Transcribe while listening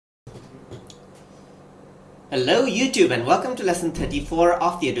Hello YouTube and welcome to lesson 34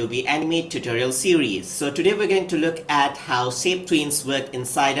 of the Adobe Animate tutorial series. So today we're going to look at how Shape Tweens work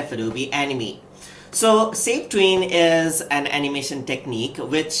inside of Adobe Animate. So Shape Tween is an animation technique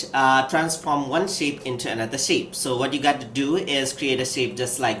which transforms one shape into another shape. So what you got to do is create a shape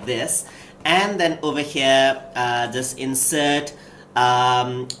just like this, and then over here just insert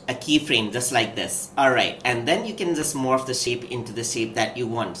a keyframe just like this. Alright, and then you can just morph the shape into the shape that you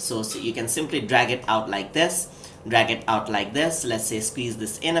want. So you can simply drag it out like this, drag it out like this. Let's say squeeze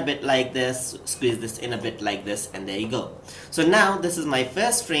this in a bit like this, squeeze this in a bit like this, and there you go. So now this is my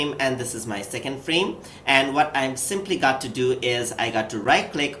first frame and this is my second frame, and what I've simply got to do is I got to right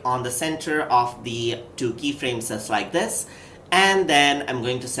click on the center of the two keyframes just like this, and then I'm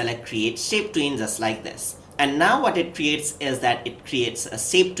going to select create shape tween just like this. And now what it creates is that it creates a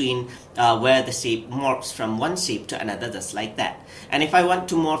shape tween where the shape morphs from one shape to another just like that. And if I want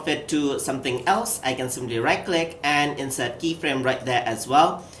to morph it to something else, I can simply right click and insert keyframe right there as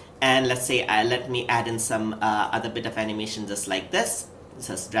well. And let's say let me add in some other bit of animation just like this.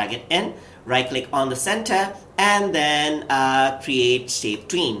 Just drag it in, right click on the center, and then create shape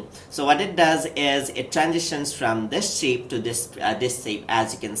tween. So what it does is it transitions from this shape to this shape,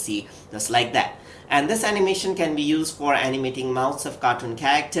 as you can see, just like that. And this animation can be used for animating mouths of cartoon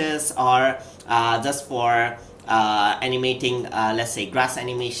characters, or just for animating, let's say, grass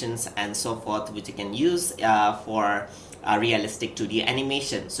animations and so forth, which you can use for realistic 2D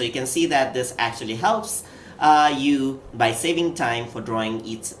animation. So you can see that this actually helps you by saving time for drawing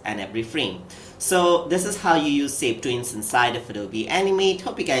each and every frame. So this is how you use Shape Tweens inside of Adobe Animate.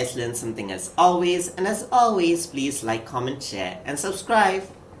 Hope you guys learned something as always, and as always, please like, comment, share, and subscribe.